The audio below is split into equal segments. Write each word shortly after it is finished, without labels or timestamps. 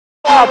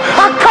off.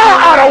 I call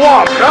out a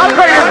walk. I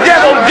pray this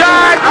devil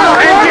die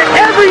and get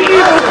every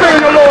evil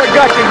thing the Lord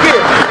got to give.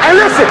 And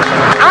listen,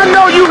 I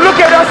know you look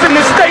at us in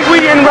the state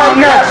we in right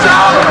now.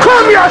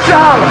 Come here,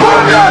 SHALAM.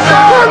 Come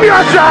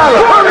here,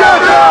 SHALAM.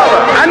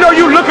 I know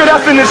you look at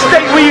us in the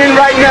state we in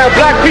right now.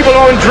 Black people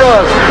on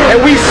drugs, and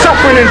we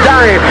suffering and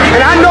dying.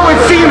 And I know it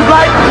seems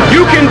like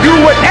you can do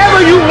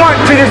whatever you want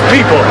to this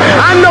people.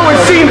 I know it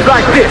seems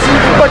like this,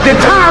 but the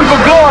time for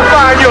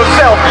glorifying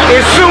yourself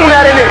is soon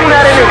at an end.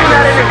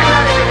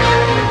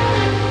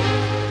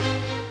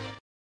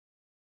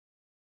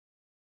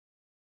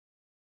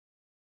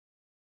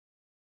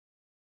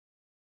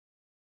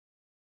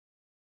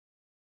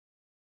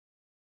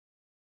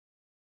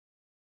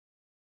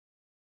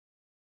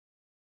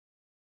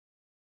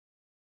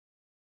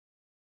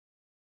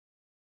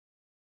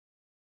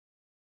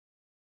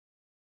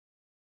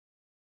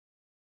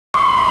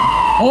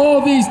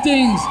 All these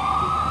things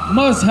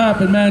must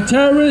happen, man.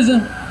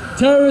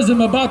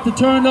 Terrorism about to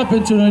turn up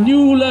into a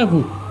new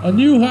level, a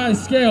new high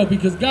scale,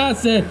 because God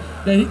said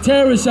that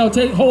terrorists shall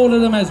take hold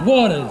of them as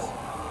waters.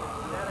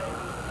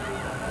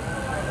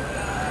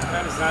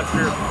 That is not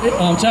true.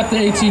 Chapter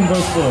 18,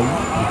 verse 4.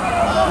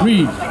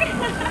 Read.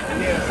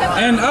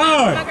 And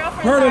I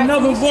heard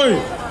another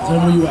voice. Tell me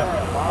where you at.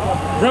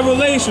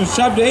 Revelation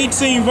chapter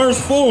 18,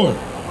 verse 4.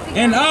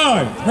 And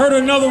I heard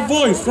another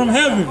voice from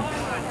heaven,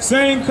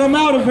 saying, come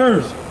out of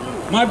her,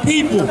 my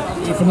people.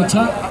 From the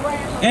top.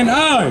 And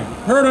I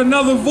heard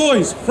another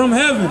voice from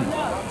heaven,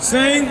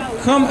 saying,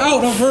 come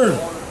out of her,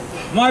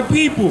 my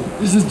people.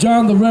 This is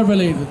John the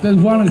Revelator. This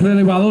is Juan el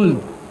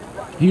Revelador.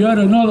 He heard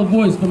another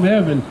voice from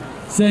heaven,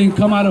 saying,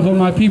 come out of her,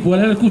 my people.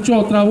 Él escuchó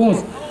otra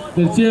voz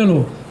del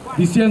cielo,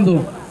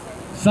 diciendo,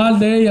 sal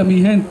de ella,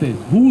 mi gente.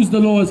 Who's the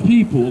Lord's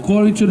people?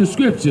 According to the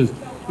scriptures,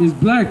 is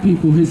black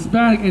people,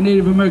 Hispanic and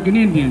Native American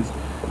Indians.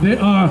 They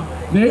are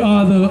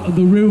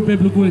the real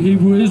biblical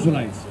Hebrew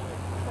Israelites.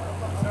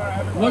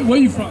 Where are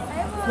you from?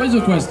 Where's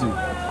your question? So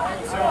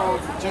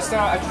I just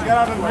got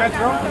out of the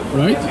metro.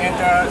 Right.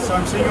 And so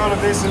I'm seeing all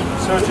of this, and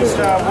so just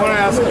want to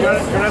ask,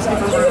 you're asking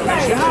for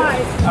information.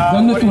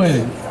 ¿Dónde tú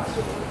eres?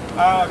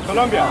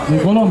 Colombia. De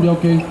Colombia,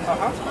 ok.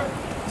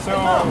 So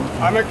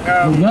I'm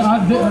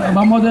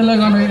Vamos a darle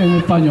en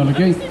español, ok?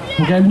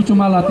 Porque hay mucho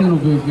más latino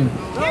que...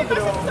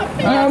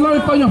 Habla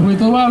español, porque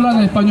tú vas a hablar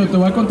en español, te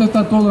voy a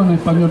contestar todo en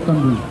español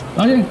también.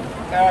 ¿Está bien?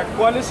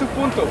 ¿Cuál es su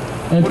punto?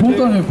 El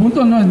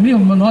punto no es mío,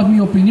 no es mi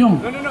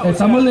opinión. No.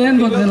 Estamos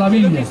leyendo de la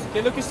Biblia. ¿Qué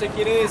es lo que usted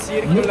quiere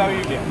decir con la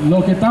Biblia?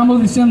 Lo que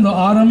estamos diciendo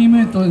ahora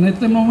mismo, en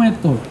este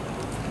momento,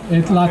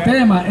 la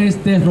tema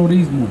es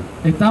terrorismo.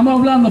 Estamos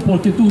hablando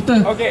porque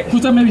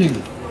escúchame bien.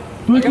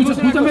 Tú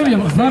escúchame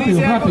bien,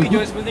 rápido. Yo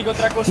después digo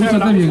otra cosa.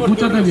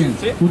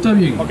 Escucha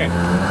bien. Okay.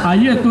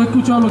 Ayer tú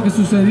escuchabas lo que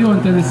sucedió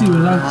en Tennessee,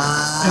 ¿verdad?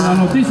 En la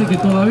noticia, que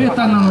todavía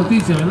está en la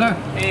noticia, ¿verdad?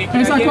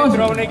 ¿Esa cosa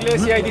entró a una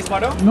iglesia y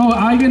disparó? No,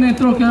 alguien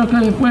entró, creo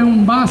que fue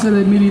un base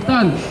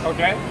militar,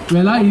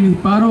 ¿verdad? Y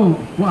disparó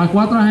a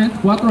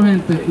cuatro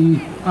gente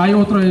y hay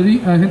otra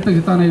gente que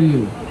están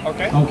heridos.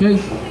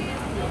 Okay.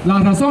 La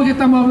razón que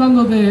estamos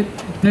hablando de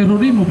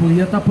terrorismo, porque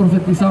ya está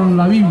profetizado en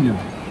la Biblia.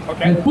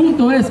 El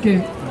punto es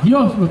que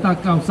Dios lo está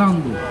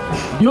causando.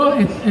 Dios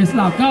es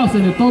la causa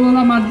de toda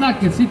la maldad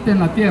que existe en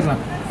la tierra.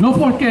 No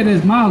porque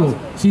eres malo,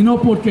 sino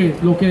porque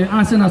lo que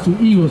hacen a sus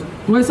hijos.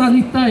 Toda esa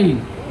lista ahí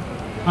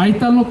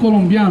están los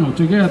colombianos,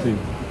 chequéate.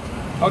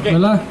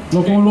 ¿Verdad?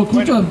 Lo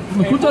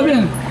escuchas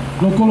bien.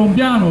 Los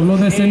colombianos, los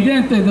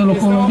descendientes de los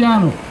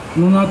colombianos,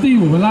 los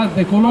nativos, ¿verdad?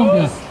 De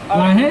Colombia.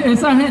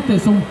 Esa gente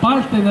son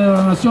parte de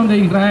la nación de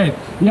Israel.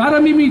 Y ahora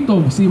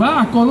mismo, si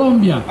vas a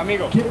Colombia,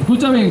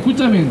 escucha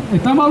bien,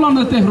 estamos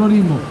hablando de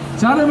terrorismo.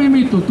 Si ahora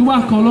mismo tú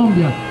vas a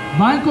Colombia,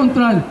 vas a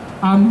encontrar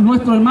a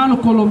nuestros hermanos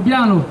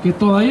colombianos que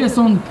todavía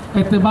son,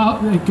 que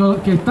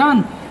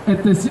están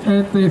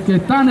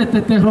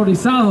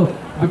terrorizados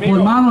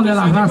por manos de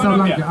la raza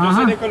blanca. Yo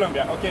soy de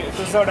Colombia.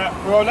 Entonces ahora,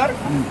 ¿puedo hablar?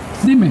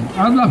 Dime,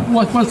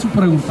 ¿cuál es su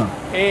pregunta?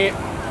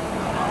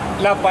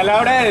 La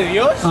palabra de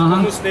Dios,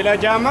 como usted la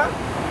llama,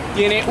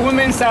 tiene un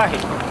mensaje,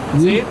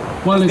 ¿sí?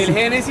 ¿Cuál Desde es? el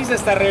Génesis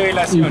hasta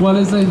Revelación. ¿Y cuál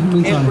es el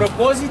mensaje? El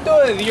propósito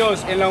de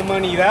Dios en la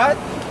humanidad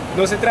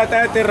no se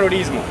trata de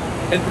terrorismo.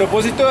 El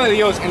propósito de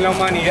Dios en la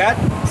humanidad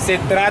se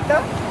trata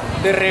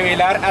de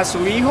revelar a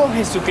su Hijo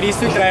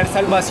Jesucristo y traer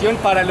salvación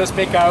para los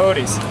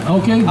pecadores.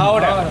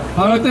 Ahora,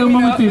 párate un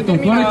momentito,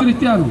 ¿tú eres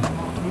cristiano?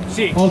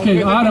 Sí.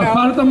 Ahora,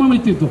 párate un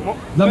momentito.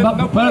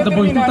 Espérate,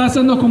 porque tú estás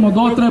haciendo como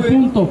dos o tres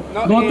puntos.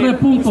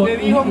 Usted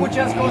dijo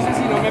muchas cosas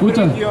y no me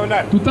permitió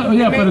hablar.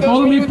 Pero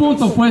todos mis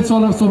puntos fue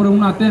sobre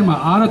un tema.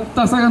 Ahora tú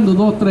estás sacando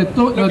dos o tres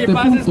puntos. Lo que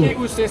pasa es que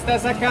usted está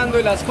sacando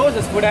las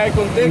cosas fuera de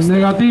contexto.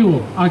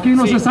 Negativo. Aquí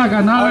no se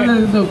saca nada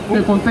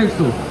de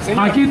contexto.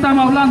 Aquí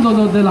estamos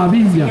hablando de la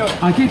Biblia.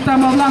 Aquí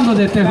estamos hablando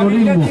de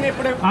terrorismo.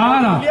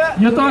 Ahora,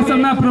 yo te voy a hacer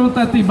una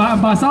pregunta a ti,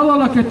 basado en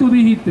lo que tú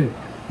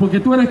dijiste. Porque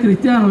tú eres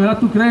cristiano, ¿verdad?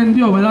 Tú crees en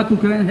Dios, ¿verdad? Tú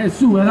crees en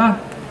Jesús, ¿verdad?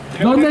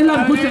 ¿Dónde es la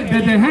escucha?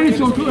 Desde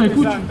Génesis,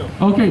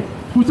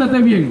 escúchate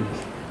bien.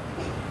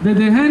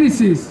 Desde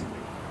Génesis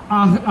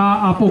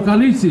a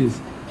Apocalipsis.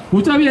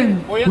 Escucha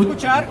bien. Voy a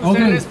escuchar,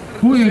 usted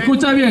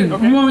Escucha bien,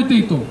 un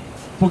momentito.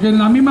 Porque en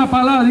la misma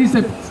palabra dice,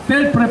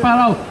 estar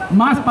preparado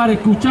más para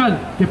escuchar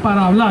que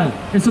para hablar.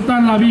 Eso está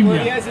en la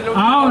Biblia.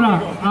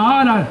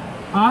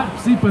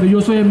 Sí, pero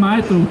yo soy el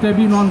maestro, usted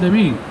vino donde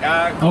mí.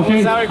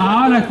 Okay.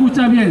 Ahora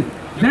escucha bien.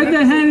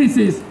 Desde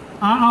Génesis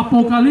a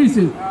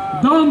Apocalipsis,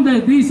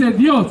 ¿dónde dice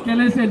Dios que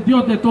Él es el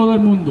Dios de todo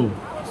el mundo?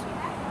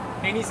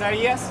 En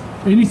Isaías.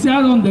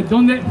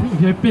 Donde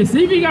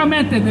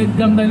específicamente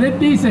donde Él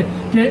dice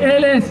que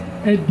Él es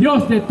el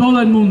Dios de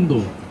todo el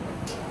mundo.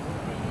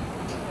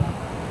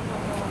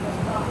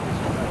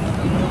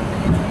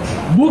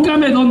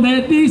 Búscame donde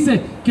Él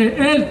dice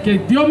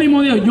que Dios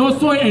mismo dijo, yo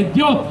soy el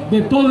Dios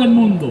de todo el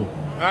mundo.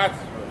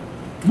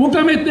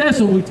 Búscame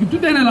eso, si tú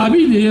tienes la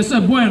Biblia y eso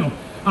es bueno.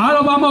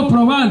 Ahora vamos a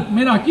probar.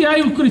 Mira, aquí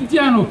hay un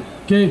cristiano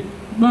que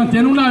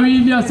tiene una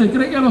Biblia, se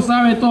cree que lo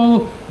sabe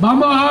todo.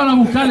 Vamos ahora a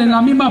buscar en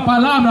la misma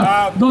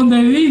palabra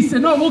donde dice,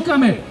 no,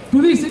 búscame.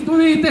 Tú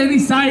dijiste en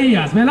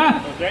Isaías, ¿verdad?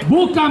 Okay.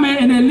 Búscame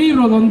en el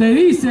libro donde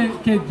dice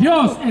que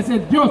Dios es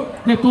el Dios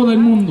de todo el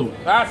mundo.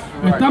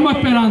 Estamos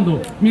esperando.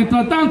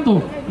 Mientras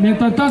tanto,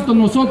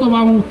 nosotros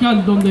vamos a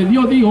buscar donde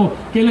Dios dijo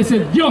que Él es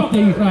el Dios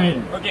de Israel.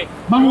 Okay.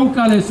 Vamos a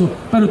buscar eso.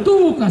 Pero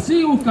tú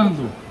sigue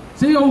buscando.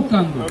 Sigue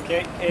buscando.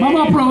 Okay.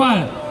 Vamos a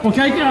probar.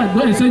 Porque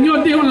el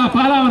Señor dijo en la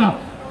palabra,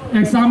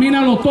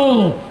 examínalo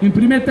todo. En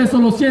 1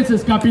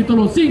 Tesalonicenses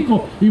capítulo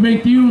 5 y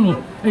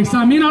 21.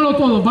 Examínalo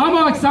todo.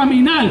 Vamos a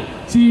examinar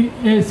si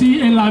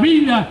en la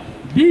Biblia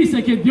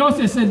dice que Dios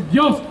es el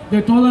Dios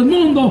de todo el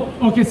mundo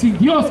o que si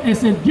Dios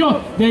es el Dios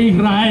de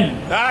Israel.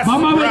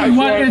 Vamos a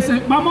averiguar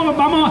vamos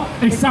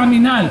a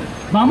examinar.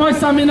 Vamos a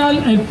examinar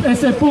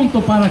ese punto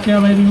para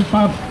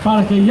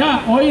que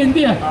ya hoy en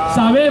día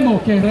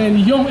sabemos que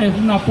religión es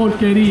una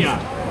porquería.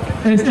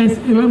 Es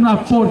una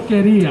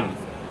porquería.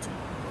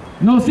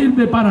 No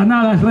sirve para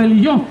nada, es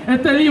religión.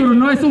 Este libro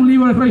no es un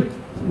libro de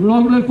religión.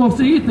 Lo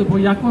conseguiste,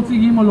 pues ya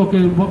conseguimos lo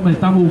que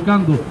estamos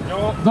buscando.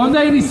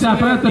 ¿Dónde inicia?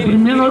 Espérate,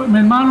 primero, mi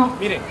hermano,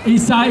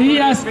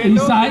 Isaías.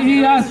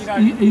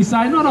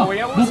 No.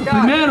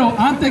 Primero,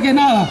 antes que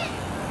nada,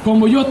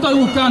 como yo estoy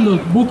buscando,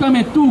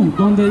 búscame tú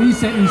donde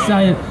dice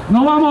Isaías.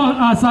 No vamos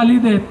a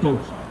salir de esto.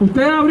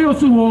 Usted abrió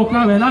su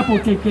boca, ¿verdad?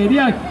 Porque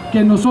quería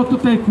que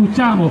nosotros te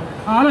escuchamos.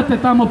 Ahora te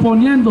estamos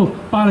poniendo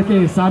para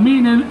que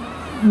examinen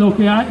lo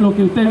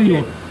que usted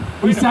dijo.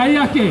 Bueno,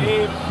 ¿Isaías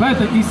qué?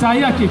 Espérate,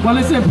 ¿Isaías qué? ¿Cuál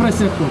es el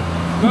precepto?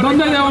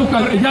 ¿Dónde le voy a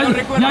buscar?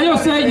 Ya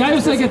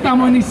yo sé que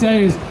estamos en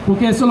Isaías,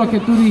 porque eso es lo que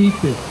tú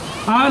dijiste.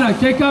 Ahora,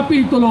 ¿qué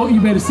capítulo y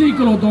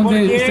versículo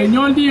donde el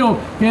Señor dijo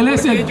que Él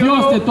es el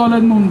Dios de todo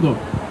el mundo?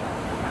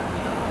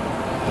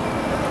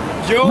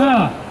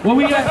 Nada. What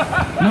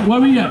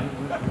we at?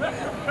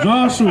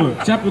 Joshua,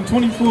 chapter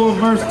 24,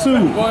 verse 2.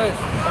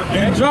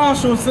 And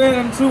Joshua said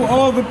unto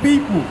all the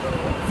people,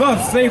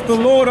 thus saith the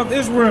Lord of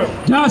Israel.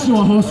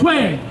 Joshua,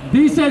 Josué,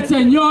 dice el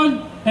Señor,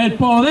 el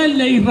poder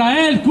de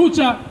Israel,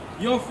 escucha.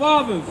 Your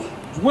fathers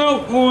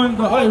dwelt on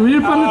the read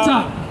it from the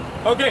top.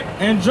 Okay.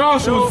 And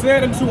Joshua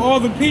said unto all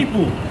the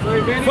people,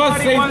 thus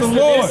saith the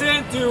Lord,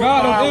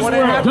 God of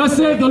Israel. Thus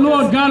saith the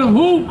Lord, God of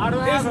who?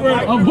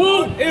 Israel. Of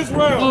who?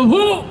 Israel. Of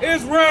who?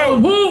 Israel.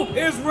 Of who?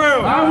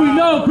 Israel. How we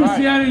know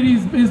Christianity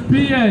is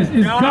BS,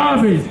 is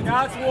garbage.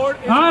 God's word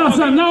is Ahora,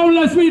 so now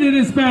let's read it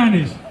in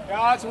Spanish.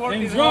 God's word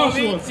And is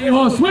Joshua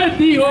Josué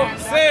dijo,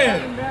 said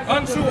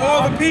unto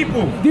all the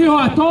people, dijo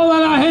a toda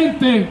la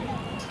gente,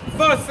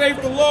 thus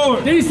saith the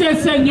Lord, dice el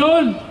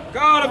Señor,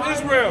 God of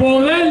Israel.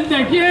 ¿poder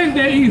de quién?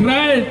 De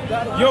Israel.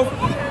 Yo,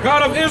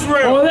 God of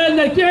Israel. ¿Poder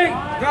de quién?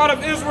 God of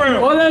Israel.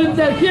 ¿Poder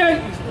de quién?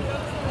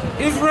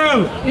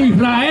 Israel.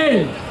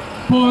 Israel.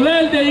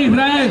 Poder de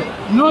Israel.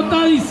 No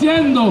está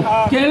diciendo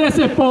que Él es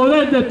el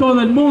poder de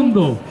todo el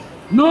mundo.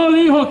 No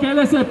dijo que Él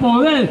es el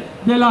poder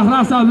de la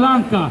raza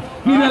blanca,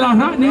 ni de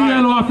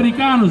los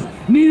africanos,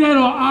 ni de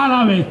los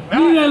árabes,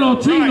 ni de los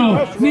chinos,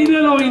 ni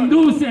de los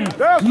hindúes.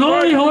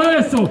 No dijo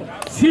eso.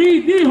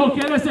 Sí dijo que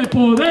Él es el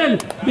poder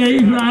de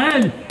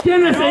Israel.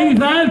 ¿Quién es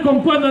Israel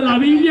concuerda en la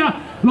Biblia?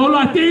 Los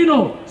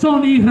latinos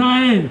son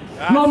Israel.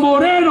 Los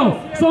morenos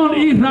son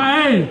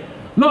Israel.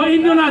 Los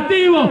indios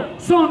nativos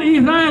son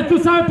Israel. ¿Tú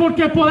sabes por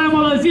qué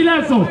podemos decir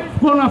eso?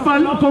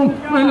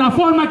 En la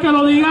forma que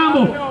lo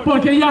digamos.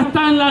 Porque ya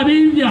está en la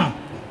Biblia.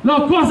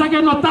 Las cosas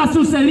que nos están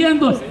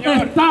sucediendo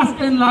están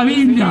en la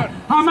Biblia.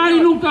 Jamás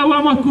y nunca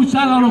vamos a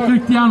escuchar a los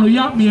cristianos.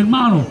 Ya, mi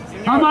hermano.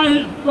 Jamás.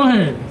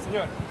 Coge.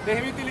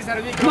 Déjeme utilizar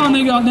el micrófono.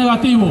 No,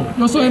 negativo.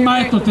 Yo soy el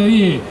maestro, te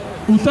dije.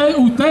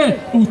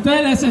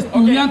 Usted es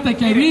estudiante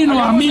que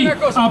vino a mí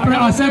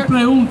a hacer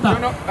preguntas.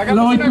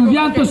 Los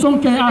estudiantes son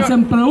que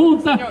hacen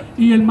preguntas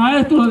y el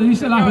maestro le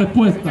dice la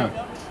respuesta.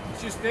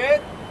 Si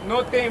usted no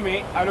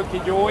teme a lo que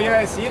yo voy a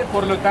decir,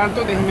 por lo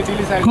tanto, déjeme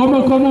utilizar el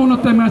micrófono. ¿Cómo uno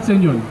teme al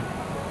Señor?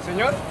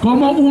 ¿Señor?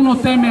 ¿Cómo uno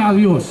teme a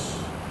Dios?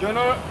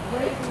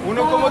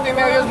 Uno como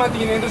teme a Dios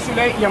manteniendo su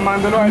ley y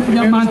amándolo a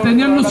Él.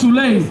 Manteniendo su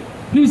ley.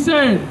 He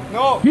said,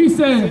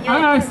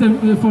 I asked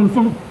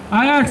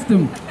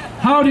him,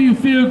 how do you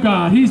feel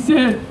God? He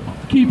said,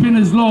 keeping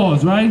his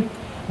laws, right?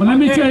 Well, let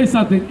me tell you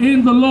something.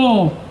 In the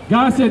law,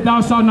 God said,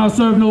 thou shalt not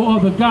serve no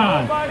other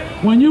God.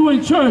 When you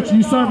in church,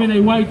 you serving a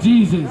white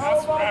Jesus.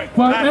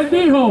 Él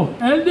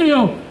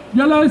dijo,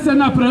 yo le hice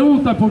una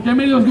pregunta, porque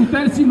me dijo,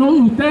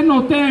 usted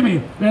no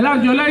teme,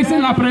 ¿verdad? Yo le hice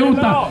la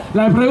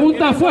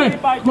pregunta fue,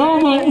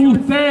 ¿cómo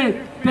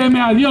usted teme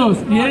a Dios?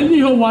 Y él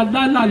dijo,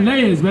 guardar las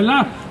leyes,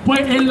 ¿verdad?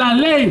 Pues en la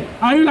ley,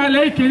 hay una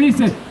ley que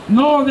dice,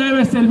 no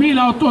debe servir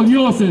a otros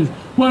dioses.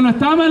 Cuando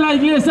estamos en la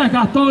iglesia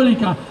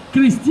católica,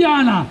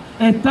 cristiana,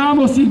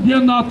 estamos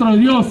sirviendo a otros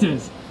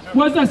dioses.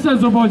 What that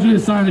says about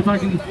Jesus, son, if I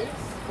can...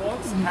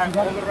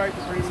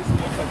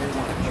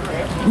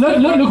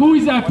 Look who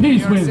he's at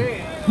peace with.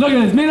 Look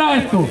at this, mira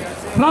esto.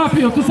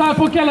 Rápido, ¿tú sabes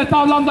por qué él está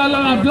hablando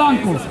al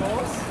blanco?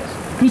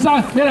 Tú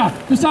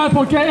sabes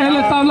por qué él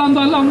está hablando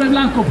al hombre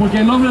blanco. Porque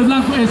el hombre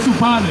blanco es su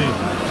padre,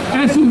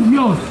 es su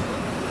Dios.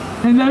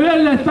 En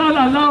deber de estar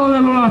al lado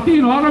de los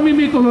latinos. Ahora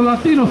mismo los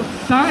latinos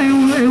están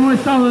en un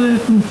estado de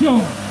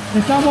destrucción.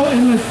 Estamos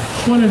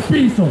por el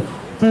piso.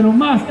 Pero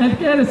más, él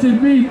quiere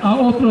servir a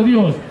otro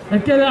Dios.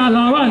 Él quiere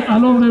alabar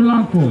al hombre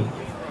blanco.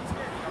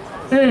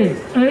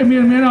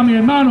 Mira, mi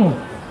hermano.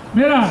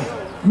 Mira,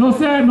 no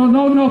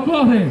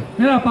corre.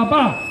 Mira,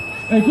 papá,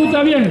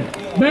 escucha bien.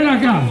 Ven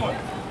acá.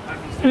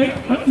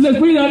 Let's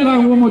read that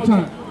line one more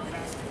time.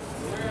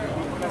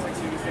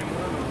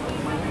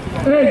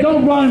 Hey,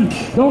 don't run.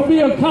 Don't be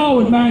a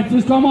coward, man.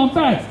 Just come on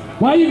back.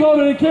 Why you go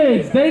to the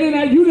kids?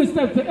 You didn't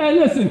step to... Hey,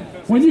 listen.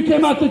 When you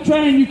came out the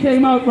train, you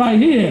came out right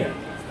here.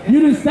 You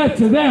didn't step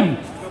to them.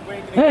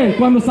 Hey,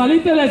 cuando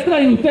saliste del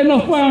tren, usted no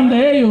fue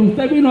donde ellos.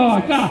 Usted vino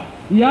acá.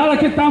 Y ahora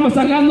que estamos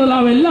sacando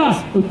la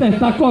verdad, usted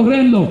está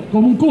corriendo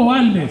como un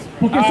cobarde.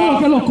 Porque eso es lo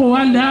que los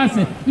cobardes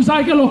hacen. Tú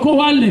sabes que los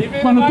cobardes,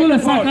 cuando tú le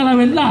sacas la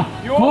verdad,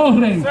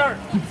 corren.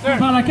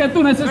 ¿Para qué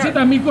tú necesitas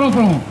el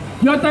micrófono?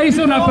 Yo te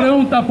hice una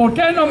pregunta, ¿por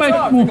qué no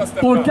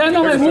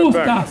me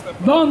buscas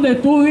donde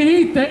tú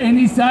dijiste en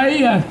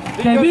Isaías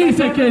que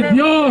dice que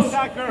Dios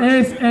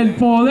es el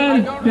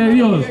poder de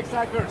Dios?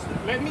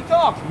 Let me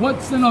talk.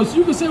 What's the no?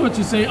 You can say what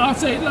you say. I'll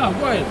say it loud.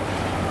 Go ahead.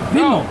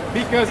 No,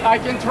 because I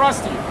can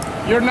trust you.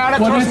 You're not a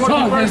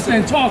trustworthy person.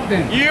 Then talk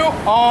then. You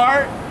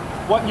are,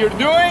 what you're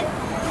doing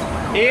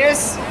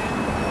is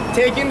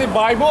taking the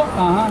Bible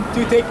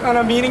to take on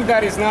a meaning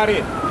that is not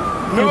it.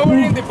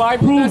 Nowhere in the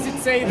Bible does it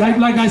say that.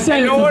 Like I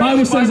said, the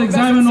Bible says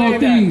examine all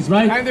things,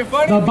 right?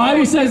 The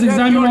Bible says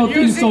examine all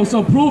things,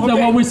 so prove that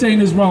what we're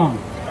saying is wrong.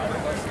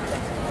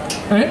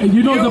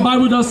 You know the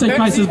Bible does say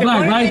Christ is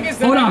black, right?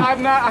 Hold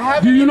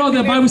on. Do you know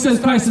the Bible says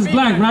Christ is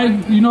black, right?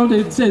 You know that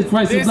it says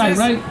Christ is black,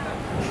 right?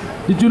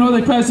 Did you know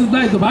that Christ is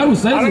black? The Bible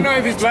says it. I don't know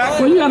if it's black.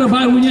 Well, you got the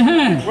Bible in your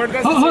hand.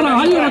 Hold on.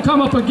 How you going to come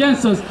up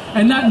against us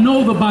and not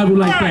know the Bible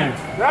like that?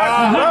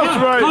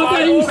 That's right. How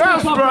dare you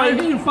step up right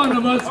here in front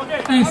of us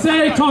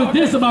and talk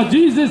this about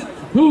Jesus,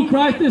 who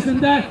Christ, this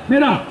and that?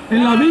 Mira,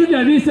 en la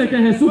Biblia dice que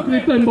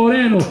Jesucristo es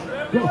moreno.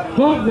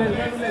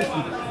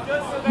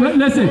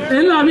 Listen,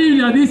 en la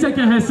Biblia dice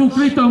que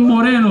Jesucristo es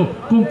moreno,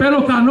 con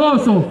pelo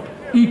canoso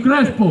y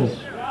crespo.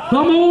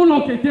 Como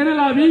uno que tiene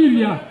la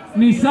Biblia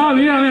ni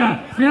sabe,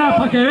 mira,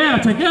 para que vea,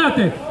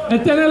 chequéate.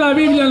 Él tiene la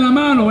Biblia en la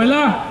mano,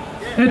 ¿verdad?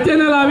 Él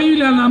tiene la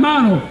Biblia en la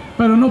mano,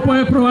 pero no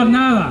puede probar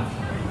nada.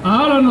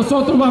 Ahora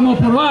nosotros vamos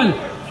a probar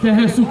que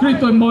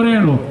Jesucristo es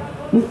moreno.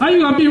 How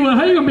you gonna be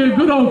a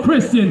good old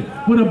Christian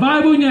with a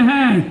Bible in your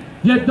hand,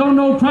 yet don't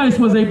know Christ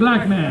was a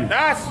black man?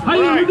 How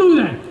you gonna do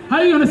that? How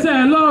you gonna say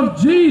I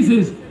love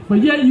Jesus,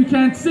 but yet you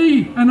can't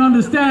see and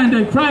understand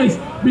that Christ,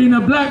 being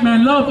a black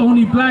man, loved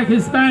only black,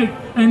 Hispanic,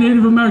 and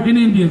Native American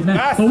Indians, man.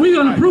 But we're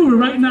gonna prove it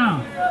right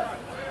now.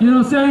 You know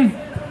what I'm saying?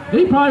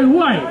 He probably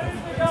white,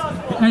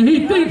 and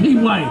he think he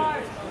white.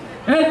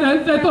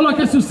 Esto es lo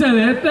que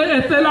sucede.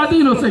 Este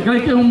latino se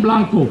cree que es un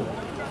blanco.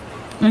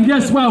 And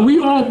guess what? We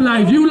all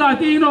black. If you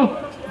Latino,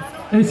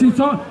 si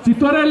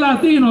tú eres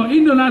latino,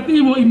 indio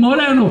nativo y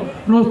moreno,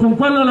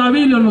 concuerda la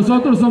Biblia,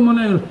 nosotros somos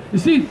negros. You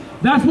see,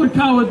 that's what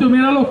cowards do.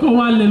 Mira los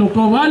cobardes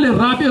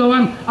rápido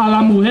van a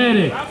las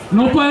mujeres.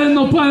 No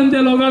pueden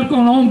dialogar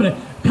con hombres.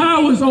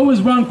 Cowards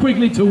always run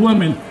quickly to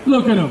women.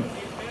 Look at them.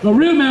 The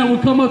real man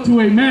would come up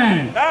to a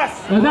man.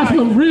 That's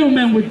what real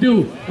men would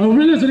do.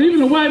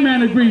 Even a white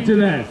man agreed to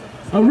that.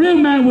 A real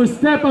man would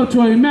step up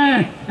to a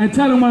man and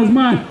tell him what his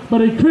mind.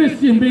 But a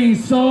Christian, being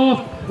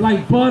soft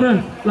like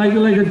butter, like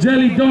a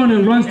jelly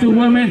donut, runs to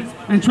women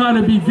and try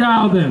to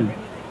beguile them.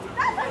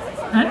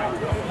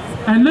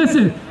 And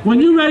listen, when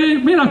you ready,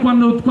 mira,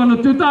 cuando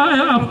tú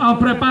estás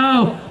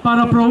preparado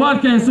para probar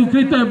que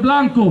Jesucristo es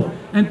blanco,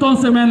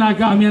 entonces ven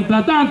acá.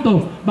 Mientras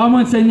tanto, vamos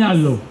a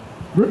enseñarlo.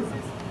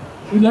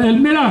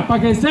 Mira,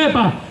 para que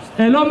sepa,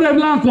 el hombre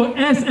blanco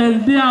es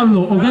el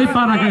diablo, ¿ok?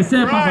 Para que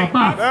sepa,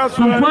 papá.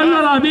 Conforme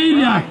a la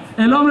Biblia,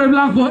 el hombre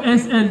blanco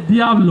es el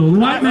diablo. The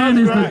white man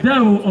is the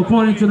devil,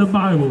 according to the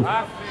Bible.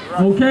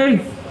 ¿Ok?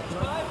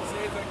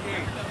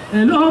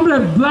 El hombre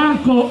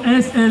blanco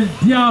es el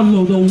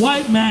diablo. The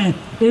white man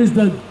is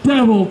the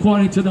devil,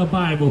 according to the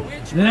Bible.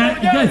 And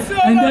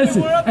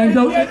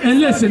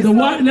listen,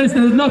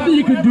 there's nothing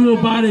you can do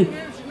about it.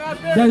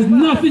 There's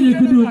nothing you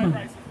can do about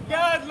it.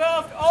 God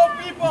loved all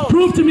people.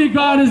 Prove to me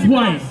God is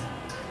white.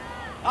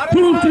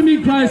 Prove to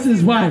me Christ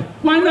is white.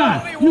 Why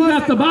not? You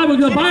got the Bible.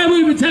 The Bible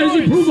even tells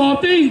you prove all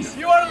things.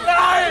 You are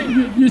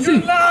lying. You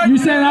see, you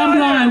said I'm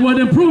lying. Well,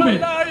 then prove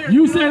it.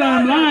 You said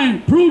I'm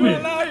lying. Prove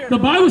it. The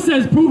Bible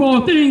says prove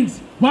all things.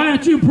 Why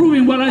aren't you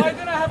proving what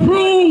I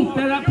prove?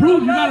 That I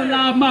prove. You got a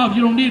loud mouth.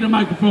 You don't need a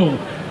microphone.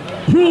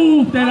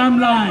 Prove that I'm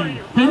lying.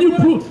 Can you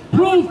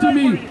prove to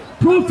me?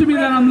 Prove to me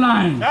that I'm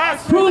lying.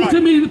 Prove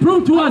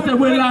to us that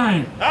we're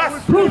lying.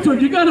 Prove to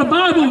it. You got a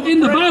Bible. In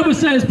the Bible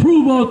says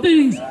prove all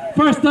things.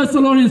 1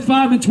 Thessalonians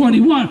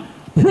 5:21.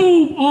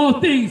 Prove all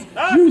things.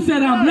 You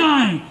said I'm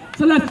lying.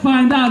 So let's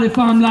find out if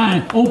I'm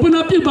lying. Open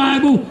up your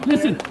Bible.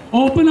 Listen,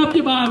 open up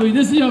your Bible.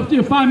 This is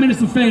your 5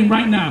 minutes of fame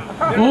right now.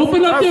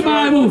 Open up your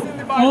Bible.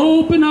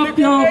 Open up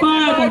your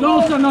Bible.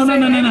 Don't, no.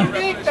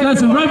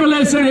 Listen,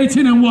 Revelation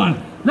 18:1.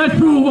 Let's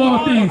prove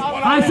all things.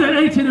 I said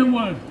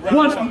 18:1.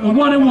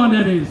 1:1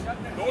 that is.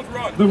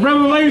 The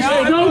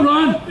Revelation. Don't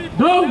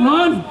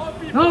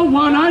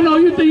run. I know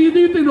you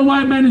think the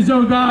white man is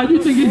your God.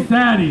 You think he's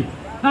daddy.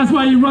 That's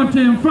why you run to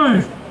him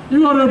first. You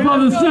go to the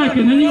brother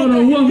second, then you go to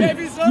a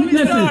woman.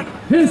 Listen,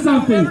 here's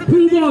something.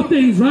 Prove all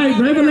things, right?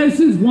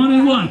 Revelations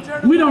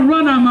 1:1. We don't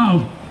run our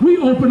mouth. We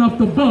open up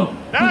the book.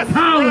 The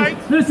coward.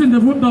 Listen,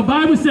 the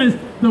Bible says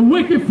the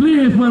wicked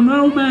fleeth when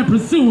no man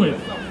pursueth.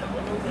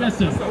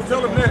 Listen.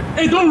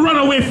 Hey, don't run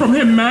away from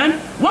him, man.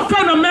 What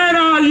kind of man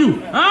are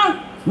you? Huh?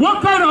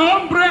 What kind of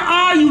hombre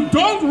are you?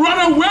 Don't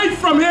run away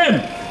from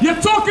him. You're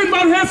talking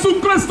about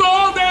Jesucristo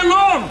all day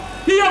long.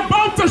 He's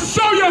about to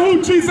show you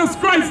who Jesus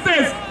Christ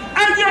is.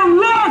 And you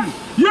run.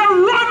 You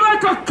run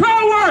like a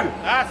coward.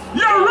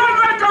 You run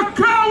like a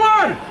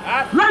coward.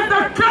 Like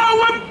the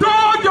coward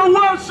dog you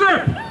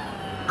worship.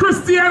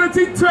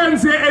 Christianity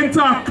turns you into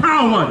a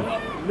coward.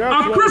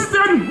 A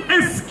Christian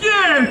is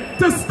scared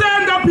to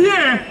stand up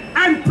here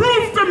and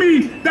prove to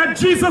me that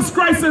Jesus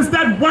Christ is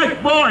that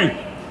white boy.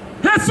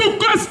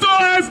 Jesucristo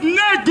es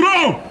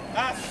negro,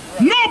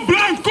 no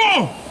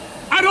blanco.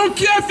 I don't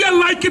care if you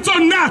like it or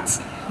not,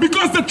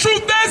 because the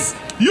truth is,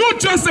 you're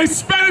just a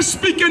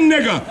Spanish-speaking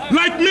nigger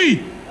like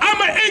me.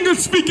 I'm an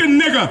English-speaking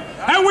nigger,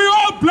 and we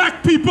all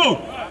black people.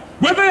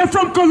 Whether you're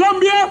from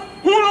Colombia,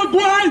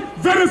 Uruguay,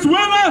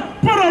 Venezuela,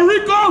 Puerto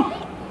Rico,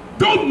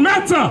 don't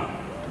matter.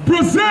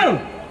 Brazil,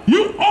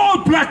 you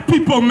all black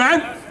people,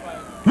 man.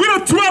 We're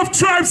the 12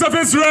 tribes of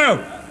Israel.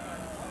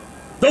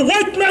 The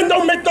white man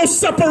don't make no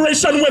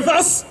separation with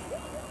us.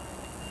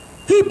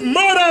 He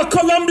murdered a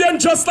Colombian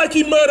just like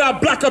he murdered a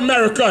black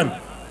American.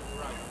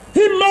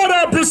 He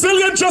murdered a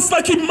Brazilian just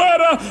like he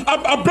murdered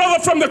a brother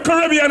from the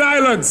Caribbean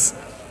islands.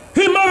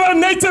 He murdered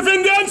Native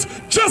Indians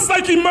just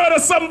like he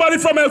murdered somebody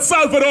from El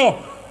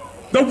Salvador.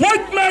 The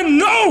white men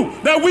know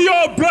that we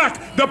all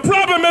black. The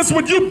problem is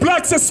with you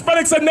blacks,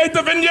 Hispanics, and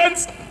Native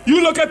Indians,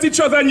 you look at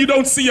each other and you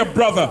don't see your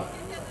brother.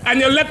 And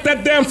you let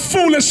that damn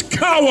foolish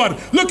coward,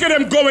 look at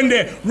him going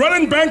there,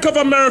 running Bank of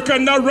America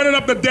and now running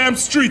up the damn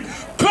street.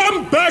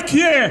 Come back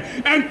here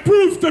and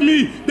prove to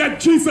me that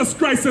Jesus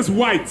Christ is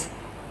white.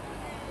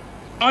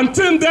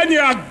 Until then,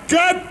 you're a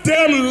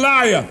goddamn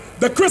liar.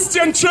 The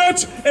Christian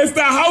church is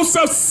the house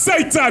of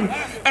Satan.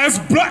 As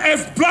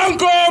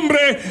blanco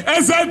hombre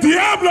as el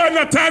diablo en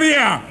la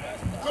tarea.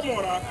 Come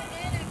on,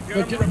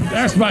 Okay,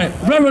 that's right.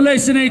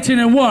 Revelation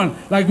 18:1.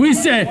 Like we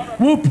said,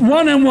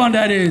 1:1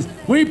 that is.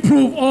 We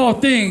prove all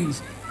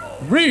things.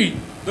 Read.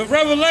 The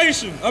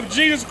revelation of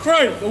Jesus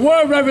Christ. The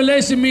word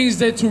revelation means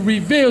that to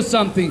reveal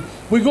something.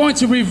 We're going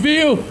to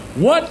reveal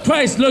what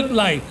Christ looked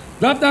like.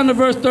 Drop down to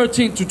verse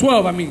 13 to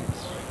 12, I mean.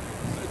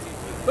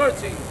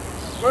 13.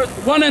 Verse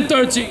 1 and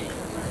 13.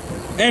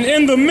 And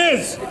in the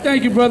midst.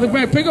 Thank you, brother.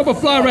 Man, pick up a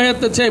fly right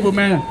at the table,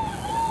 man.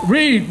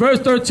 Read verse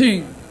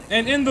 13.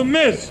 And in the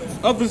midst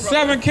of the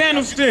 7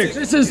 candlesticks.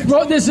 This is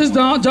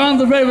John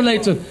the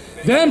Revelator.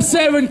 Them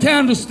 7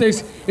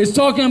 candlesticks is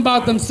talking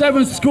about them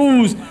 7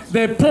 schools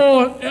that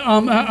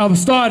Paul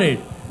started.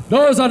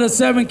 Those are the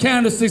 7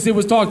 candlesticks it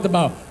was talked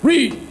about.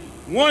 Read.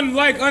 One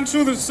like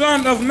unto the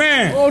Son of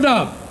Man. Hold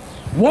up.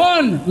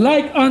 One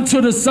like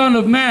unto the Son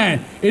of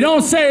Man. It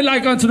don't say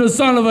like unto the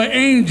son of an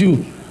angel,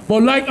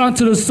 but like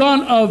unto the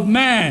Son of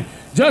Man.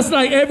 Just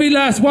like every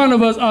last one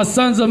of us are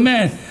sons of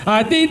men.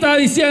 A ti está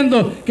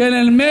diciendo que en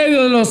el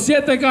medio de los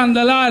 7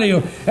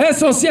 candelarios,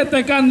 esos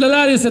 7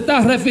 candelarios se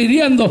está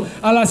refiriendo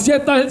a las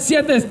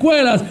 7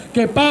 escuelas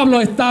que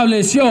Pablo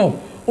estableció.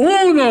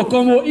 Uno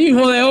como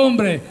hijo de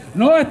hombre.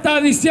 No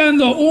está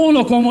diciendo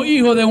uno como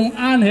hijo de un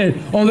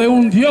ángel o de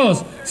un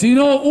Dios,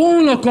 sino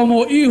uno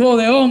como hijo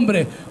de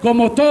hombre.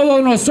 Como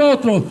todos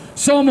nosotros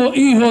somos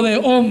hijos de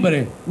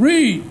hombre.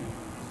 Read.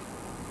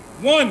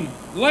 One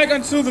like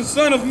unto the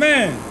Son of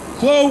Man,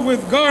 clothed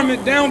with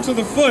garment down to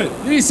the foot.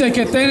 Dice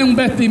que tiene un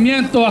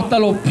vestimiento hasta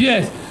los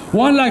pies.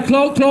 One like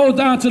clothed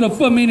down to the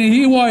foot, meaning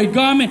he wore a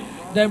garment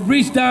that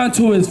reached down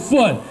to his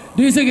foot.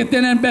 Dice que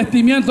tiene un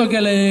vestimiento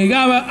que le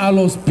llegaba a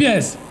los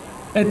pies.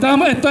 Esto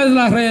es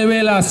la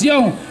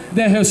revelación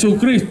de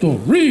Jesucristo.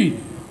 Read.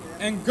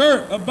 And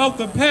girt about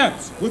the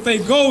paps with a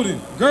golden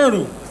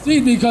girdle.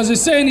 See, because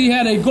it's saying he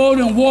had a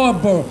golden war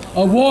belt.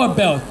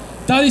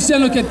 Está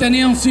diciendo que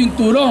tenía un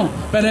cinturón,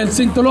 pero el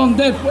cinturón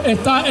de él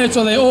está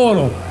hecho de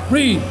oro.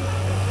 Read.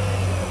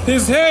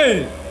 His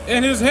head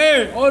and his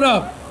hair. Hold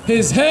up.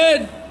 His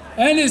head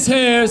and his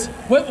hairs.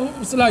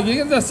 What's like? You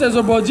get that says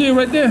about G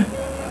right there?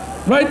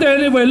 Right there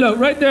anyway, look,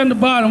 right there in the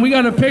bottom. We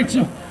got a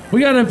picture.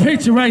 We got a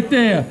picture right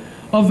there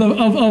of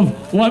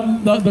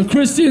what the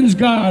Christian's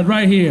God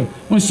right here.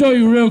 I'm gonna show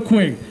you real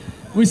quick.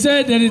 We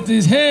said that it's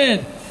his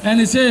head and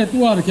his hair.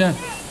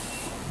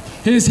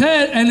 His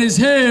head and his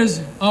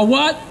hairs are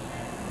what?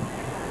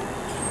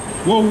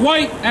 Were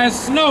white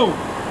as snow.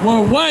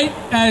 Were white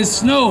as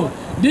snow.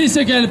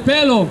 Dice que el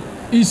pelo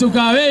y su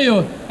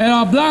cabello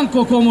era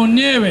blanco como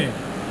nieve.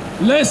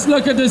 Let's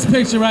look at this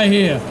picture right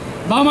here.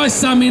 Vamos a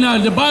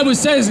examinar. The Bible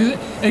says,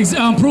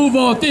 prove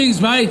all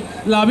things, right?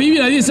 La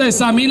Biblia dice,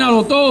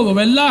 examínalo todo,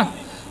 ¿verdad?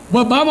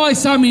 Pues vamos a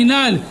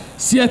examinar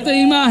si esta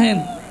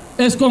imagen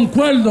es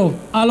concuerdo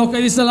a lo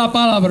que dice la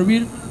palabra.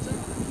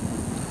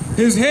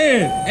 His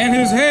head and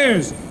his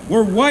hairs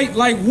were white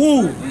like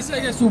wool.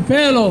 Dice que su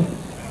pelo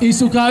y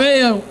su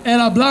cabello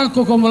era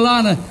blanco como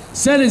lana.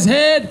 Said his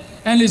head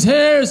and his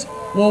hairs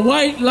were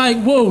white like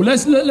wool.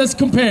 Let's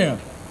compare.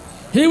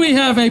 Here we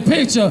have a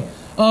picture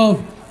of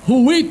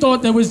who we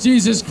thought that was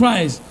Jesus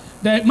Christ.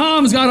 That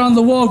mom's got on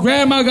the wall,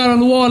 grandma got on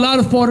the wall. A lot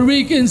of Puerto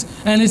Ricans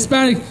and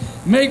Hispanic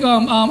make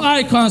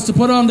icons to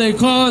put on their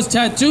cars,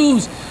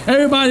 tattoos.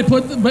 Everybody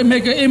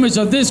make an image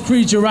of this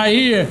creature right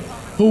here,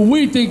 who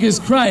we think is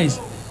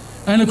Christ.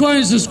 And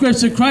according to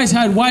Scripture, Christ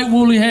had white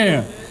woolly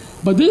hair.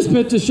 But this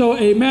picture shows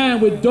a man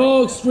with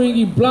dog,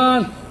 stringy,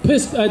 blonde,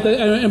 piss,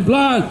 and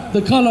blonde,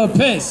 the color of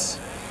piss.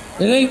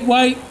 It ain't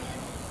white,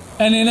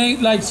 and it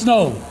ain't like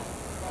snow,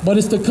 but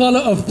it's the color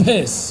of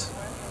piss,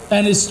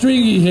 and it's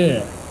stringy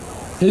hair.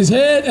 His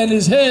head and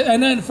his hair,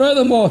 and then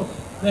furthermore,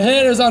 the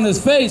hairs on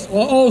his face were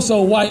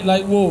also white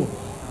like wool.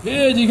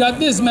 Here you got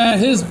this man,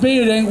 his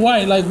beard ain't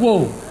white like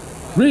wool.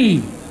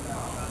 Read.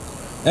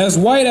 As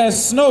white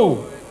as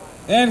snow,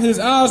 and his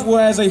eyes were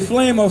as a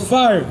flame of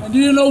fire. And do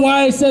you know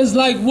why it says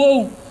like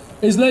wool?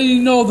 It's letting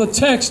you know the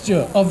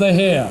texture of the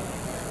hair.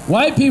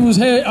 White people's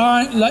hair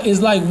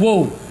is like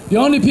wool. The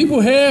only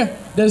people hair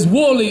that's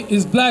woolly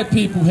is black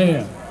people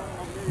hair.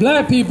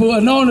 Black people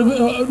are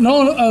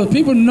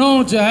people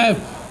known to have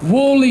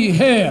woolly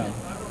hair.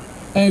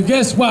 And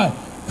guess what?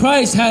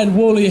 Christ had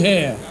woolly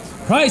hair.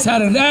 Christ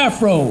had an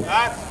afro,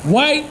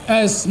 white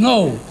as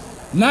snow.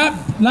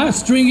 Not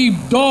stringy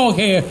dog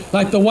hair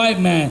like the white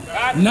man.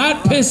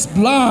 Not piss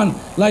blonde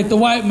like the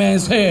white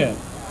man's hair.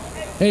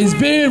 His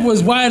beard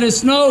was white as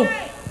snow.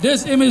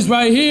 This image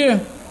right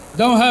here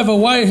don't have a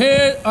white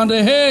hair on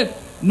the head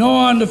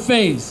nor on the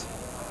face.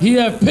 He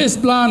had piss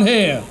blonde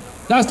hair.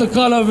 That's the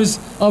color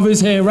of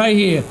his hair right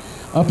here.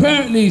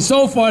 Apparently,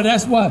 so far,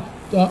 that's what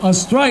a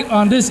strike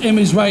on this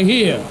image right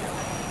here.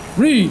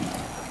 Read.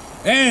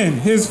 And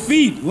his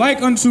feet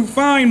like unto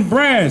fine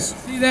brass.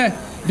 See that?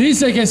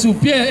 Dice que su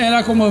pie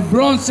era como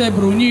bronce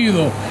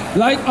bruñido,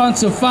 like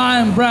unto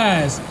fine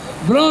brass.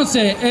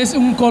 Bronce es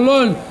un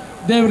color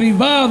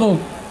derivado.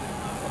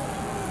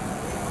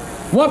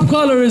 What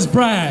color is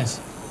brass?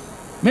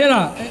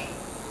 Mira,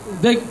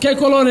 ¿de qué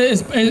color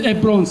es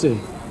bronce?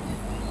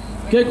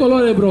 ¿Qué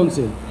color es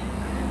bronce?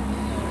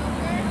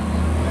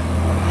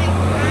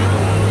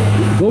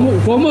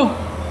 ¿Cómo?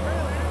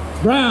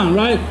 Brown,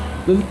 right?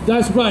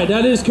 That's right.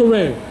 That is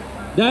correct.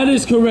 That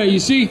is correct. You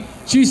see,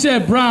 she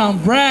said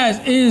brown. Brass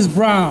is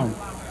brown.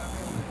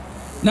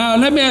 Now,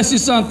 let me ask you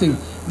something.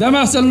 Déjame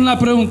hacer una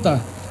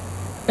pregunta.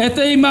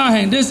 Esta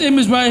imagen, this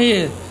image right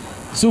here,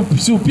 su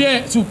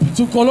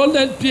color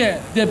de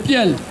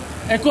piel,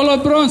 ¿es color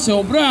bronce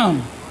o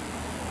brown?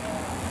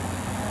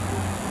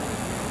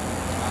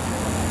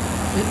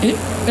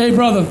 Hey,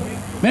 brother.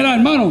 Mira,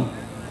 hermano.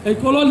 El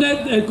color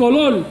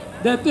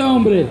de este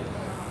hombre,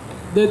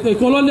 el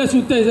color de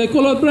su tez, el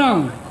color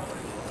brown.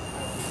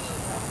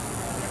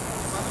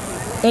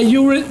 Hey,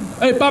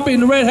 hey, papi in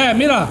the red hat,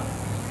 mira.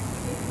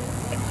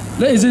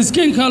 Is his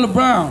skin color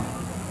brown?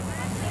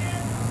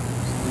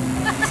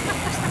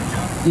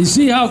 You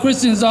see how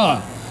Christians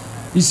are.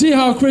 You see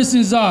how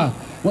Christians are.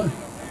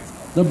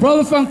 The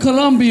brother from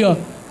Colombia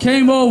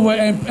came over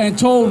and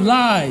told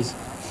lies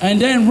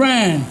and then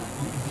ran.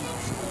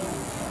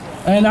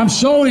 And I'm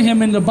showing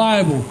him in the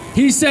Bible.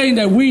 He's saying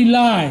that we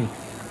lied,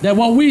 that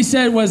what we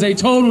said was a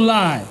total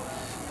lie.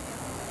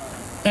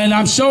 And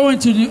I'm showing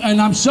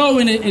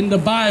it in the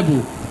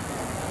Bible.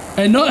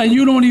 And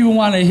you don't even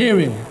want to hear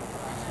it.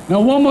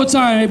 Now one more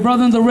time, hey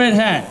brother in the red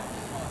hat.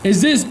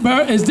 Is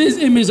this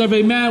image of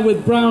a man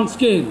with brown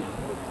skin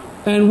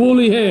and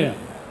woolly hair?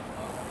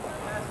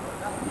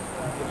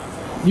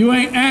 You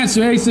ain't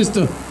answer, hey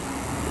sister.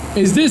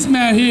 Is this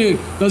man here,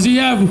 does he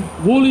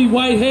have woolly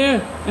white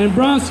hair and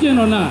brown skin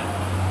or not?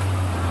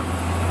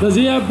 Does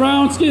he have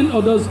brown skin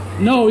or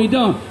no, he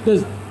don't.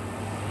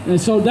 And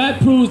so that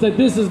proves that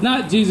this is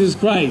not Jesus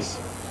Christ.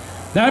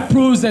 That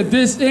proves that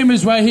this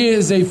image right here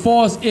is a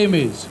false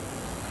image.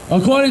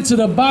 According to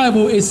the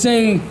Bible, it's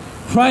saying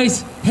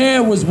Christ's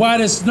hair was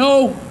white as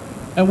snow.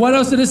 And what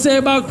else did it say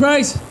about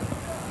Christ?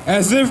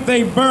 As if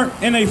they burnt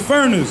in a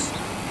furnace.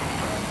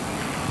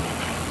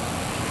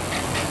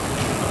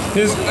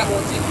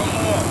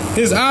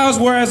 His eyes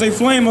were as a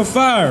flame of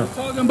fire.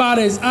 Talking about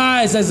his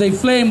eyes as a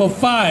flame of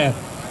fire.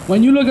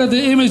 When you look at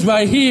the image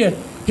right here,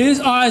 his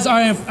eyes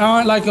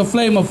aren't like a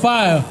flame of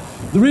fire.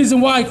 The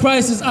reason why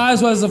Christ's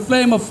eyes was a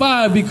flame of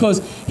fire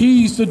because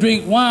he used to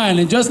drink wine.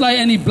 And just like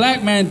any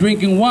black man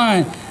drinking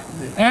wine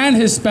and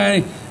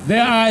Hispanic,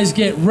 their eyes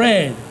get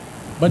red.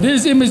 But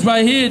this image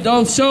right here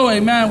don't show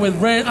a man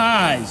with red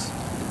eyes.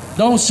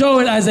 Don't show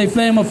it as a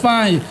flame of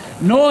fire.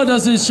 Nor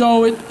does it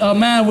show it a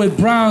man with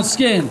brown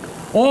skin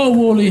or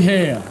woolly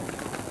hair.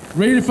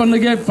 Read it from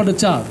the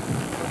top.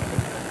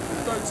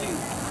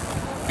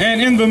 13.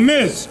 And in the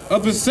midst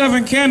of the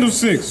 7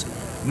 candlesticks,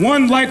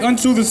 one like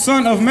unto the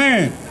Son of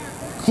Man,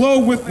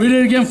 clothed with... Read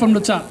it again from the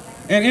top.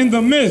 And in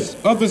the midst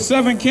of the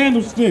 7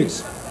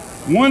 candlesticks,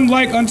 one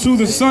like unto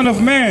the Son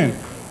of Man,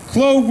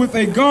 clothed with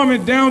a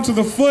garment down to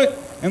the foot,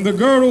 and the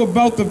girdle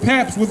about the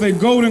paps with a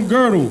golden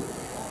girdle.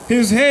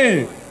 His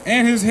head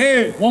and his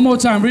hair... One more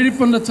time, read it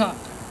from the top.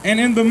 And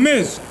in the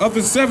midst of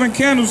the 7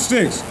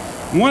 candlesticks,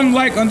 one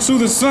like unto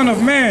the Son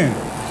of Man,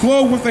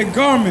 clothed with a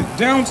garment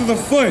down to the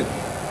foot,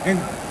 and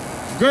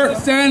girt...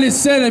 Stanley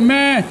said, a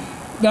man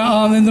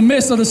in the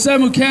midst of the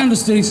 7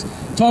 candlesticks,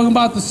 talking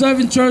about the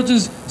 7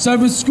 churches,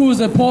 7 schools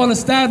that Paul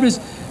established,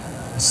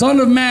 Son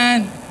of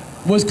Man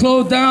was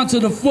clothed down to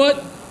the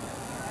foot.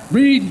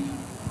 Read.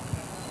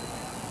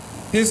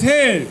 His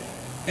head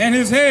and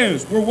his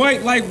hairs were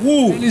white like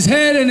wool. And his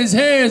head and his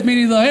hairs,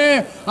 meaning the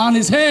hair on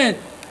his head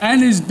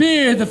and his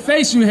beard, the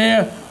facial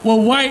hair, were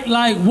white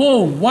like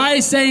wool. Why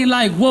is saying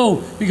like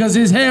wool? Because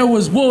his hair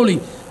was woolly,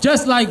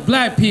 just like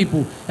black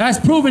people. That's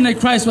proving that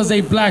Christ was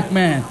a black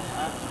man.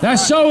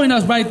 That's showing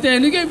us right there.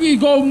 And again, we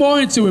go more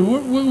into it.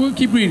 We'll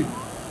keep reading.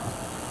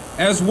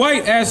 As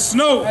white as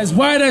snow. As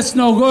white as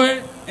snow. Go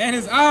ahead. And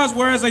his eyes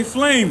were as a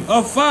flame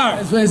of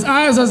fire. His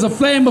eyes as a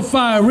flame of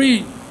fire.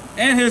 Read.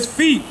 And his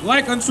feet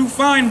like unto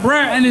fine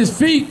brass. And his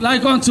feet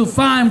like unto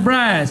fine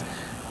brass.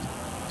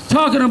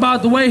 Talking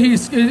about the way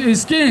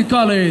his skin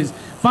color is.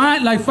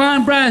 Fine, like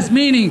fine brass,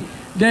 meaning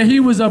that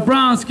he was a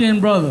brown-skinned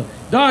brother.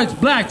 Darks,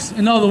 blacks,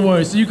 in other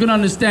words, so you can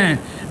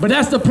understand. But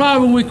that's the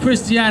problem with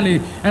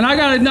Christianity. And I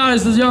got to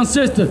acknowledge this young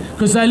sister,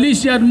 because at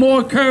least she had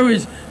more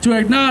courage to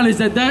acknowledge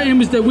that that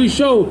image that we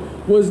showed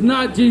was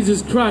not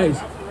Jesus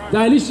Christ.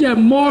 That at least she had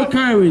more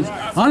courage.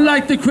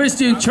 Unlike the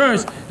Christian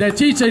church that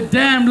teach a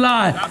damn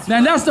lie.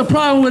 Now that's the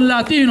problem with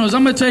Latinos.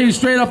 I'm going to tell you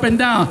straight up and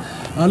down.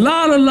 A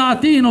lot of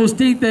Latinos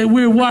think that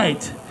we're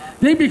white.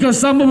 Think because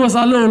some of us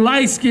are a little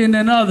light-skinned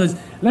than others.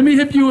 Let me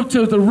hit you up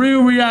to the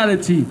real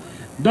reality.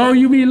 Though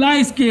you be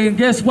light-skinned,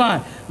 guess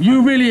what?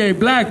 You're really a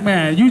black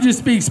man. You just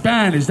speak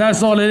Spanish.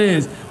 That's all it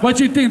is. What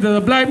you think, that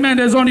a black man,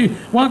 there's only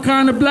one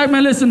kind of black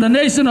man? Listen,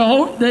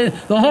 the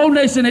whole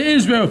nation of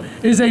Israel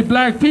is a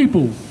black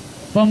people.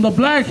 From the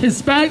black,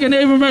 Hispanic, and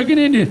Native American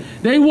Indian,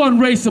 they one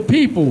race of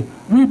people.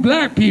 We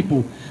black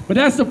people. But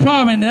that's the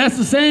problem, and that's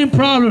the same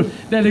problem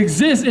that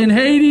exists in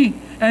Haiti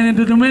and in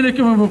the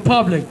Dominican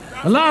Republic.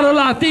 A lot of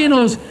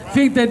Latinos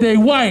think that they're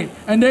white,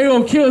 and they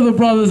will kill the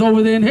brothers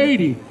over there in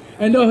Haiti.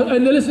 And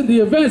listen, the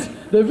events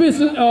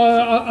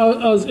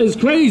is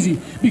crazy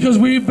because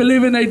we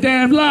believe in a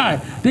damn lie,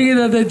 thinking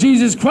that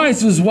Jesus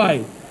Christ is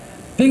white,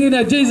 thinking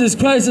that Jesus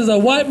Christ is a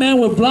white man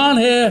with blonde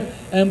hair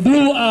and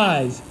blue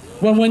eyes.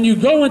 When you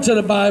go into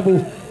the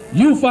Bible,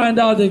 you find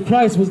out that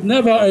Christ was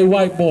never a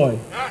white boy,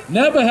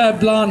 never had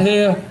blonde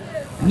hair,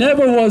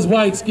 never was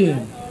white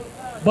skinned,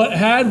 but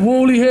had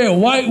woolly hair,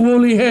 white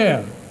woolly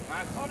hair.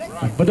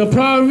 But the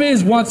problem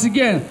is, once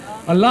again,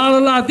 a lot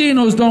of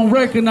Latinos don't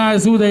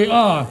recognize who they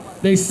are.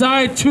 They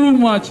side too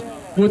much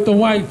with the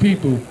white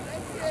people.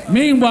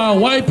 Meanwhile,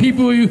 white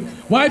people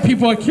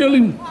are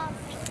killing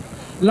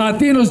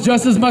Latinos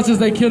just as much as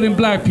they're killing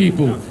black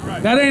people.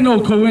 That ain't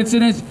no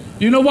coincidence.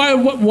 You know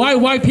why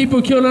white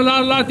people kill a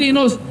lot of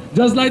Latinos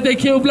just like they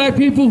kill black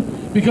people?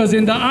 Because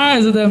in the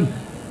eyes of them,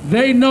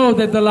 they know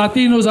that the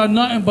Latinos are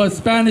nothing but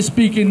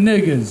Spanish-speaking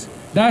niggas.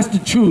 That's the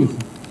truth.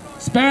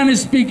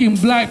 Spanish-speaking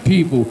black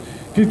people.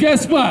 Because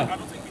guess what?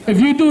 If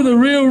you do the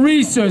real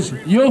research,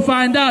 you'll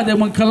find out that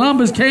when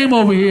Columbus came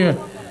over here,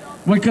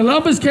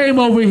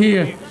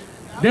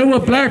 there were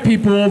black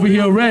people over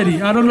here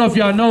already. I don't know if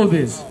y'all know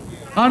this.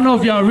 I don't know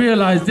if y'all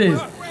realize this.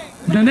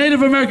 The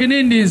Native American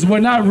Indians were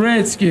not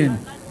red-skinned.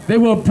 They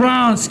were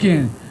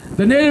brown-skinned.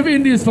 The Native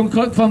Indians from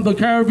the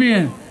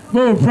Caribbean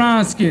were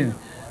brown-skinned.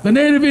 The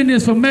Native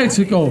Indians from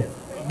Mexico,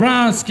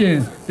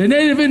 brown-skinned. The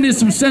Native Indians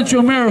from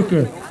Central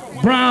America,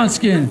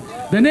 brown-skinned.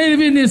 The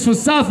Native Indians from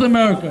South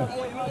America,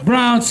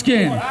 brown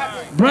skin.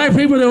 Black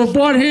people that were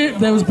born here,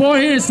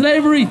 in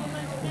slavery,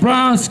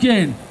 brown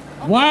skin.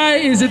 Why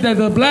is it that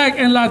the black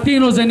and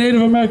Latinos and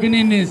Native American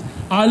Indians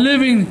are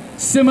living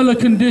similar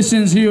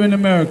conditions here in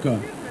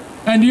America?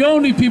 And the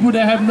only people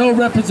that have no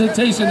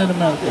representation in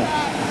America.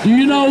 Do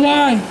you know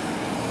why?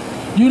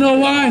 You know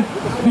why?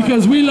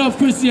 Because we love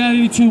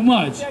Christianity too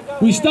much.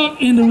 We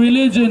stuck in the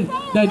religion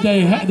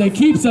that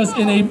keeps us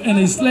in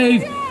a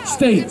slave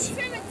state.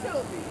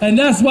 And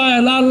that's why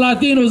a lot of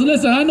Latinos,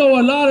 listen, I know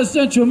a lot of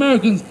Central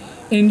Americans,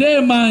 in their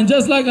mind,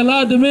 just like a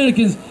lot of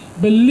Dominicans,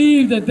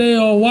 believe that they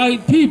are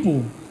white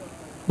people.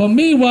 But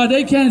meanwhile,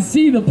 they can't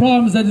see the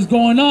problems that is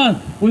going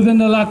on within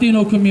the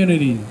Latino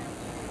community.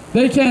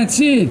 They can't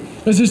see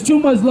it. There's just too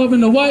much love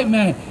in the white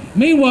man.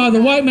 Meanwhile,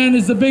 the white man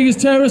is the biggest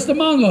terrorist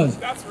among us.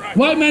 That's right.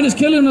 White man is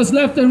killing us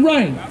left and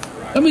right. That's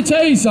right. Let me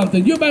tell you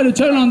something. You better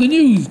turn on the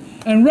news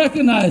and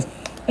recognize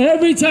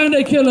every time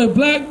they kill a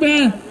black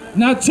man,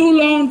 not too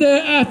long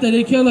thereafter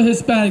they kill a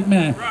Hispanic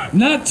man. Right.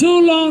 Not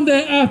too long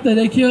thereafter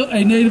they kill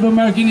a Native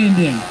American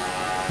Indian.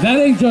 That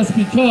ain't just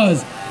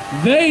because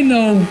they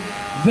know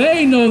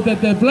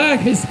that the black,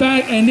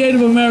 Hispanic, and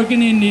Native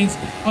American Indians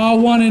are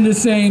one and the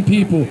same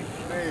people.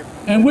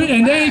 And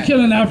they ain't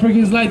killing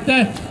Africans like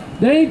that.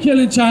 They ain't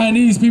killing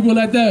Chinese people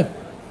like that.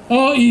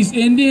 All East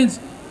Indians.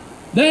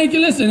 They ain't,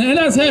 listen, and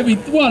that's heavy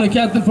water,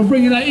 Captain, for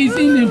bringing that East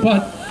Indian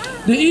part.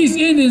 The East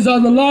Indians are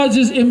the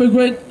largest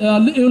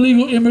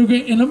illegal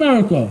immigrant in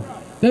America.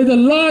 They're the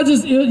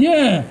largest,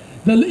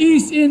 the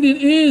East Indian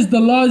is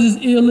the largest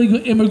illegal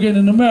immigrant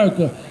in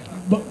America.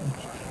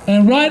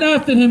 And right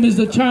after him is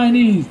the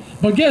Chinese.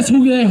 But guess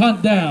who they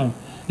hunt down?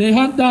 They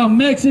hunt down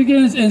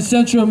Mexicans and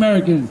Central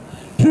Americans.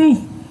 Proof,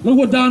 look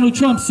what Donald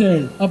Trump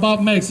said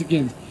about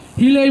Mexicans.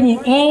 He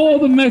labeled all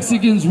the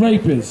Mexicans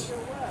rapists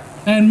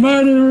and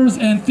murderers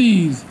and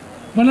thieves.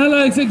 When I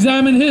like to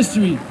examine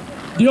history,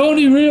 the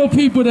only real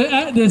people that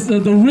act this, the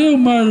real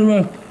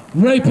murderer,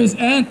 rapist,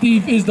 and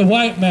thief is the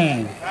white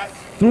man.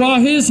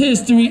 Throughout his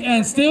history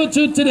and still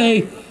to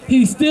today,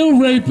 he's still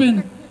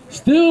raping,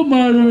 still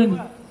murdering,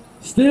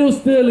 still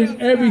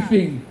stealing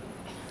everything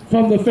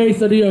from the face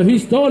of the earth. He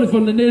stole it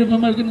from the Native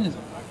Americans.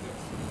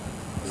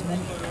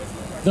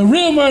 The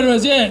real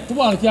murderers,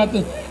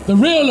 the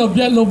real, los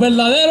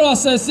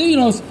verdaderos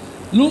asesinos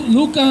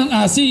lucran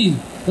así.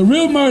 The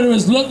real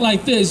murderers look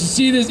like this. You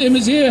see this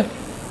image here?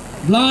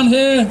 Blonde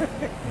hair,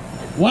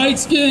 white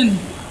skin,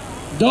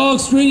 dog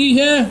stringy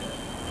hair.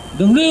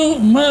 The real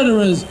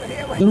murderers,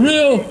 the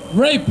real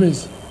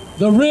rapists,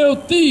 the real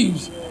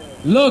thieves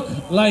look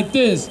like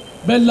this.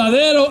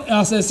 Verdaderos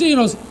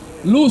asesinos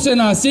lucen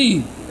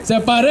así, se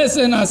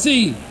parecen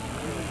así.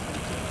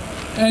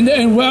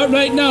 And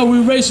right now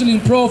we racially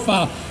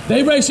profile.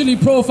 They racially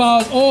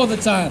profile us all the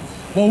time.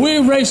 But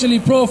we're racially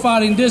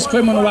profiling this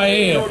criminal right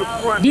here.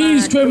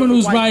 These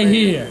criminals right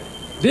here.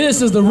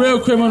 This is the real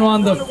criminal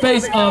on the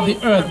face of the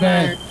earth,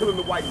 man.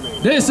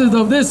 This is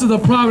the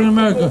problem in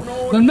America.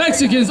 The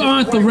Mexicans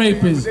aren't the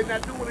rapists.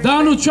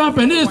 Donald Trump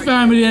and his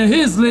family and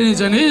his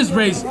lineage and his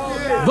race,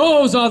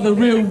 those are the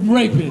real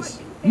rapists,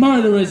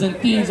 murderers and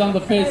thieves on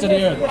the face of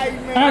the earth.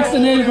 Ask the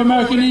Native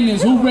American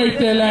Indians who raped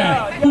their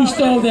land, who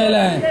stole their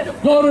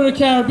land. Go to the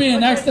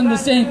Caribbean, ask them the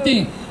same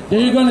thing.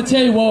 They're going to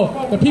tell you,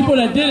 well, the people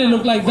that did it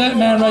look like that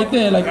man right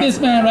there, like this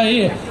man right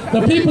here.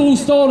 The people who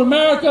stole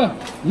America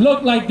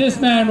look like this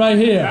man right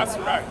here. That's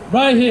right.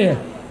 Right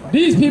here.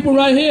 These people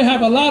right here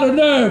have a lot of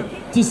nerve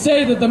to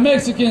say that the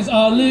Mexicans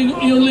are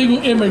illegal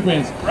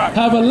immigrants. Right.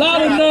 Have a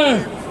lot of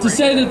nerve to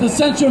say that the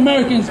Central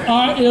Americans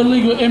are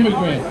illegal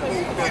immigrants.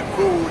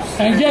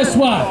 And guess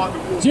what?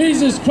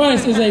 Jesus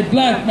Christ is a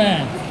black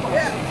man.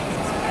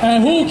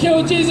 And who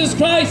killed Jesus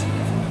Christ?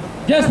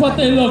 Guess what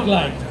they look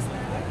like?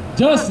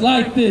 Just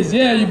like this.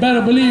 Yeah, you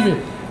better believe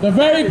it. The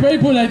very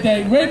people that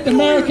they raped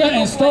America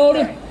and stole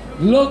it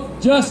look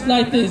just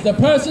like this. The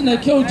person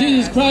that killed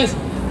Jesus Christ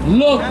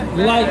looked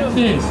like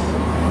this.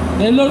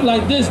 They look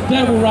like this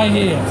devil right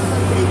here.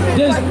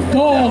 This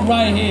dog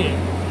right here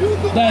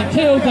that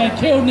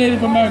killed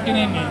Native American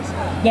Indians,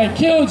 that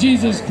killed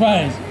Jesus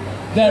Christ,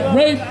 that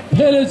raped,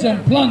 pillaged,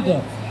 and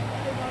plundered.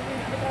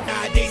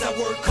 Nowadays I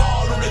work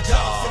hard on the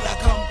job till I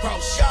come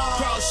cross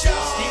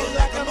still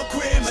like I'm a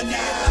criminal.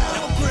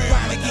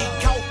 Crime and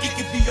get caught, it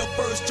could be your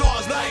first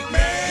charge. Like,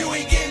 man, you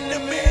ain't getting the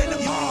man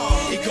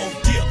tomorrow. It go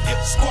dip,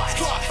 squat,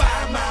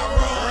 5 mile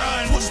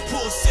run, push,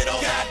 pull, sit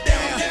on,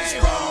 goddamn, get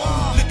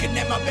strong. Looking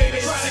at my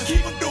babies, trying to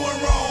keep them doing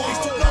wrong.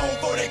 It's too long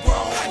before they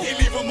grown, I can't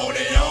leave them on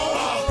their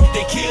own.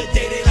 They killed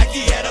Daddy like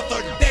he had a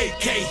 30-day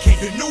cake.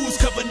 The news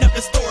covering up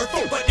the story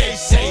for what they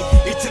say.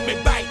 It took me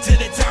back to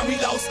the time we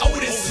lost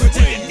Otis.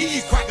 Pretending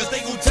these crackers,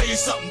 they gon' tell you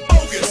something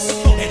bogus.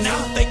 And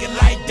I'm thinking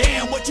like,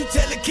 damn, what you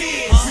tell the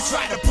kids? We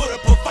try to put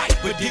up a fight,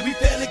 but did we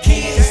fail the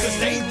kids? Cause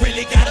they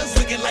really got us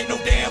looking like no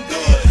damn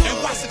good.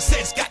 And why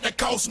success got to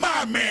cost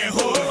my manhood?